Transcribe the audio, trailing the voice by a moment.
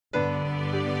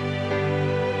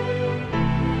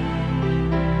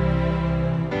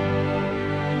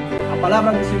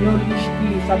palavra do Senhor diz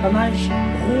que Satanás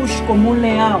ruge como um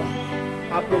leão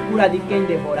à procura de quem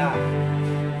devorar.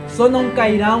 Só não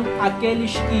cairão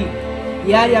aqueles que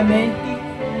diariamente,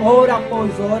 hora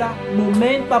após hora,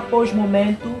 momento após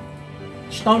momento,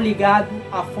 estão ligados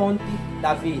à fonte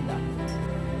da vida.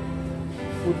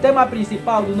 O tema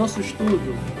principal do nosso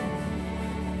estudo,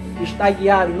 que está a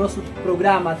guiar o nosso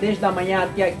programa desde a manhã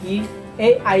até aqui,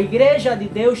 é a Igreja de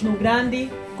Deus no grande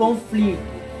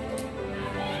conflito.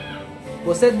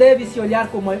 Você deve se olhar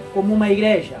como uma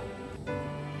igreja.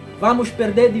 Vamos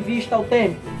perder de vista o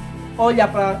tempo. Olha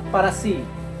para si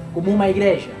como uma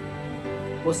igreja.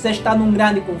 Você está num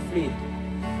grande conflito.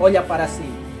 Olha para si.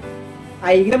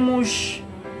 Aí vamos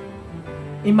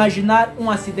imaginar um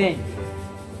acidente.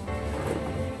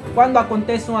 Quando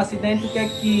acontece um acidente, o que é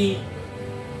que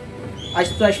as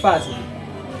pessoas fazem?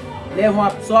 Levam a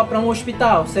pessoa para um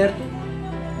hospital, certo?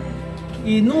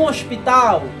 E no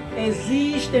hospital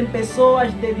existem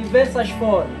pessoas de diversas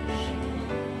formas,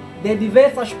 de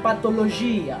diversas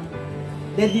patologias,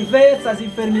 de diversas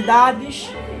enfermidades,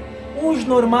 uns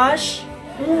normais,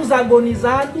 uns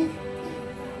agonizados,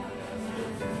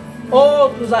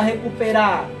 outros a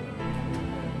recuperar.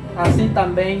 Assim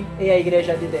também é a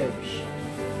Igreja de Deus.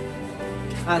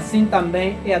 Assim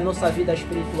também é a nossa vida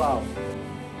espiritual.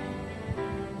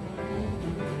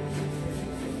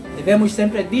 Devemos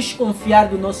sempre desconfiar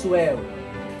do nosso eu.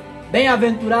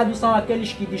 Bem-aventurados são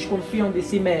aqueles que desconfiam de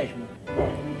si mesmo.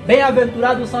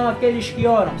 Bem-aventurados são aqueles que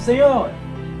oram: Senhor,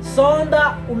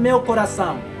 sonda o meu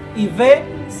coração e vê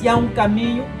se há um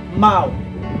caminho mau.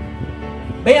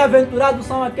 Bem-aventurados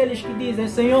são aqueles que dizem: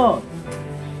 Senhor,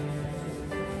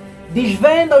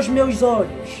 desvenda os meus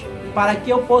olhos para que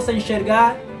eu possa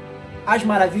enxergar as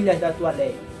maravilhas da tua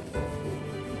lei.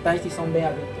 Então estes são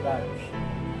bem-aventurados.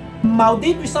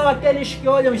 Malditos são aqueles que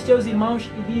olham os seus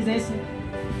irmãos e dizem: esse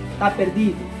está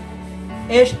perdido,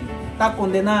 este está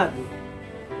condenado.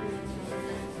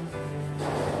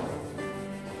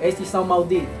 Estes são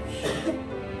malditos.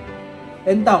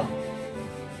 Então,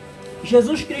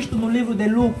 Jesus Cristo no livro de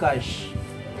Lucas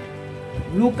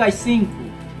 5,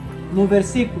 no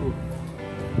versículo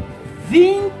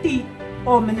 20,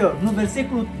 ou melhor, no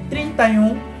versículo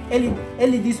 31,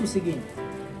 ele disse o seguinte: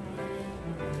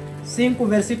 5,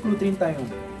 versículo 31.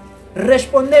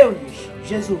 Respondeu-lhes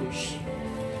Jesus: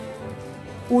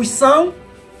 os sãos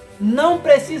não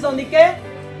precisam de quê?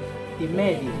 De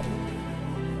médico.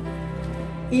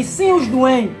 E sim os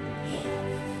doentes.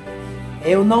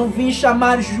 Eu não vim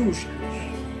chamar justos,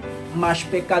 mas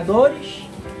pecadores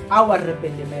ao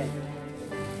arrependimento.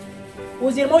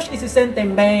 Os irmãos que se sentem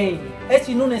bem,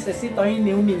 esses não necessitam ir em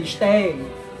nenhum ministério,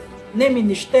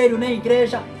 nem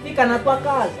igreja, fica na tua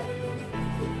casa.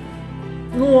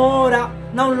 Não ora,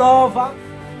 não louva,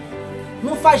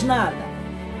 não faz nada.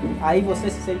 Aí você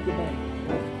se sente bem.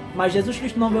 Mas Jesus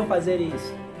Cristo não veio fazer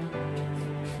isso.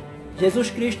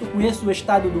 Jesus Cristo conhece o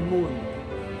estado do mundo.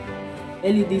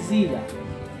 Ele dizia: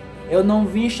 eu não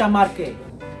vim chamar quem?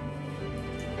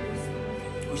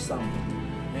 Os sãos.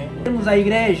 Temos a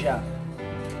igreja.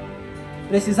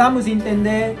 Precisamos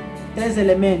entender 3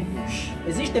 elementos.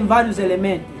 Existem vários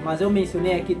elementos, mas eu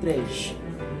mencionei aqui 3.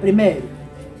 Primeiro,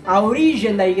 a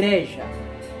origem da igreja.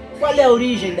 Qual é a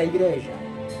origem da igreja?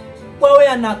 Qual é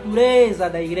a natureza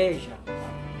da igreja?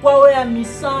 Qual é a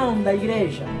missão da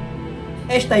igreja?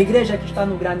 Esta igreja que está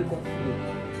no grande conflito.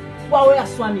 Qual é a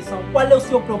sua missão? Qual é o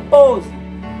seu propósito?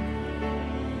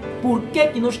 Por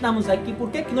que nós estamos aqui? Por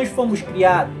que nós fomos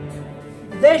criados?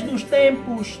 Desde os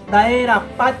tempos da era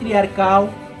patriarcal,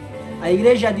 a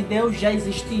igreja de Deus já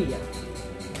existia.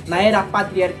 Na era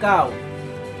patriarcal.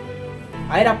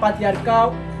 A era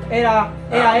patriarcal é a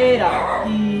era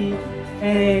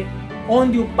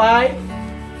onde o pai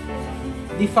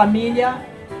de família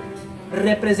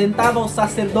representava o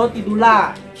sacerdote do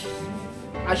lar.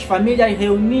 As famílias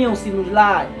reuniam-se nos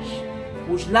lares.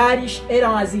 Os lares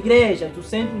eram as igrejas, o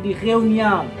centro de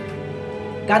reunião.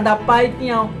 Cada pai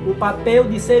tinha o papel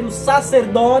de ser o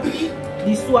sacerdote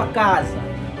de sua casa.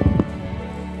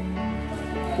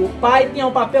 O pai tinha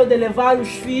o papel de levar os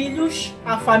filhos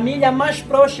à família mais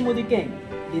próxima de quem?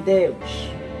 De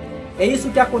Deus. É isso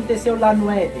que aconteceu lá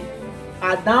no Éden.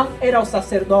 Adão era o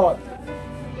sacerdote.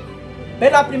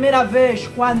 Pela primeira vez,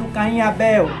 quando Caim e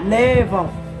Abel levam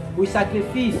os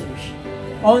sacrifícios,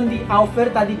 onde a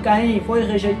oferta de Caim foi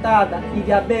rejeitada e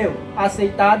de Abel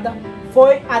aceitada,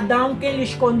 foi Adão quem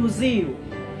lhes conduziu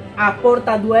à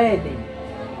porta do Éden.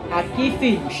 Aqui,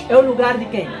 filhos, é o lugar de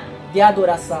quem? De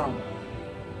adoração.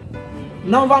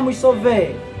 Não vamos só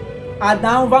ver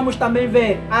Adão, vamos também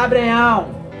ver Abraão.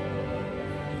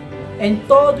 Em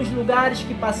todos os lugares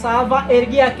que passava,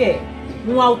 erguia quê?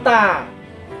 Um altar.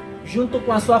 junto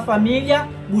com a sua família,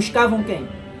 buscavam quem?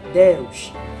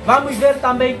 Deus. Vamos ver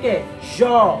também que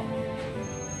Jó,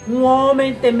 um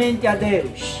homem temente a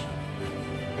Deus,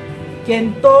 que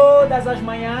em todas as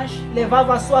manhãs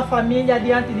levava a sua família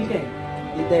diante de quem?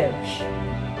 De Deus.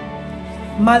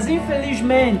 Mas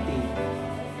infelizmente,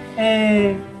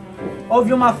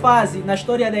 houve uma fase na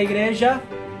história da igreja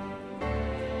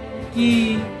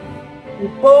que o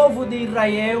povo de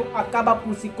Israel acaba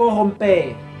por se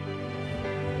corromper.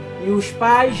 E os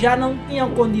pais já não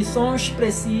tinham condições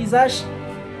precisas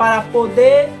para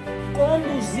poder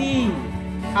conduzir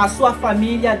a sua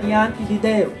família diante de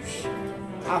Deus.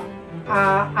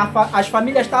 As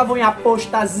famílias estavam em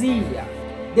apostasia.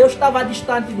 Deus estava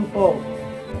distante do povo.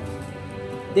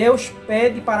 Deus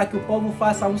pede para que o povo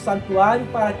faça um santuário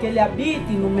para que ele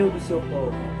habite no meio do seu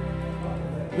povo.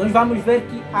 Nós vamos ver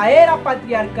que a era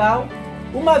patriarcal,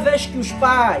 uma vez que os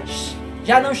pais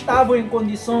já não estavam em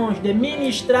condições de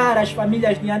ministrar as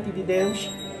famílias diante de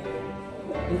Deus,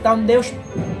 então Deus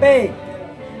pede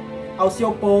ao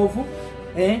seu povo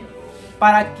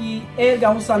para que erga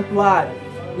um santuário.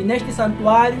 E neste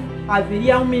santuário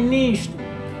haveria um ministro,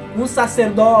 um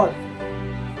sacerdote,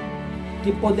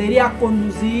 que poderia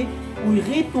conduzir os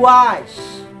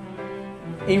rituais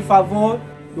em favor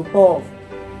do povo.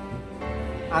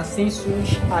 Assim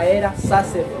surge a era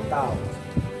sacerdotal.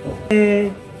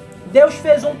 Deus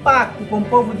fez um pacto com o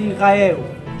povo de Israel.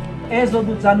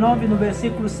 Êxodo 19, no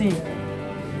versículo 5.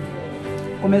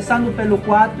 Começando pelo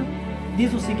 4,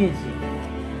 diz o seguinte.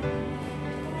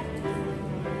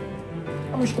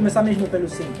 Vamos começar mesmo pelo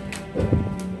 5.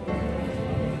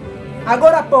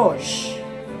 Agora, pois,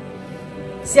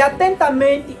 se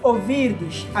atentamente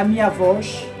ouvirdes a minha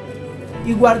voz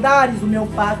e guardares o meu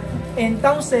pacto,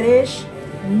 então sereis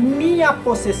minha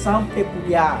possessão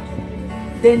peculiar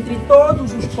dentre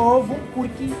todos os povos,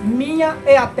 porque minha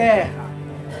é a terra,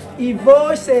 e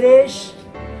vós sereis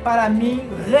para mim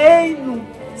reino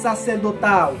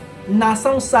sacerdotal,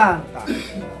 nação santa.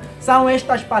 São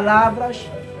estas palavras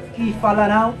que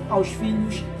falarão aos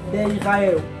filhos de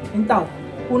Israel. Então,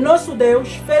 o nosso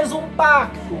Deus fez um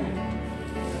pacto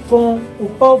com o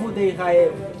povo de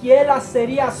Israel, que ela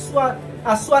seria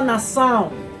a sua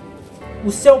nação,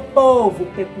 o seu povo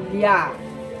peculiar,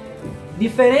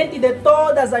 diferente de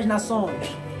todas as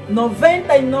nações.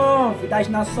 99 das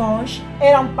nações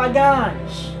eram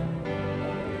pagãs.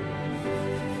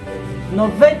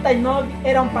 99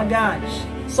 eram pagãs.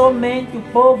 Somente o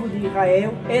povo de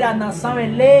Israel era a nação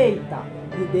eleita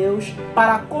de Deus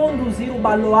para conduzir o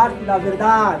baluarte da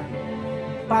verdade,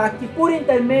 para que por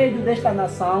intermédio desta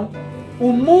nação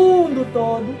o mundo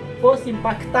todo fosse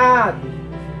impactado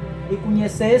e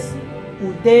conhecesse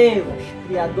o Deus,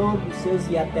 Criador dos céus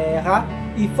e a terra,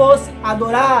 e fosse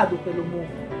adorado pelo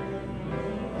mundo.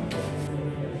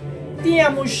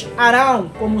 Tínhamos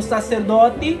Arão como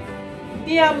sacerdote,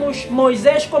 tínhamos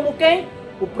Moisés como quem?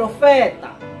 O profeta.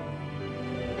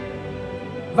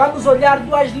 Vamos olhar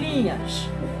duas linhas,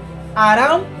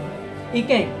 Arão e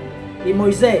quem? E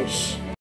Moisés.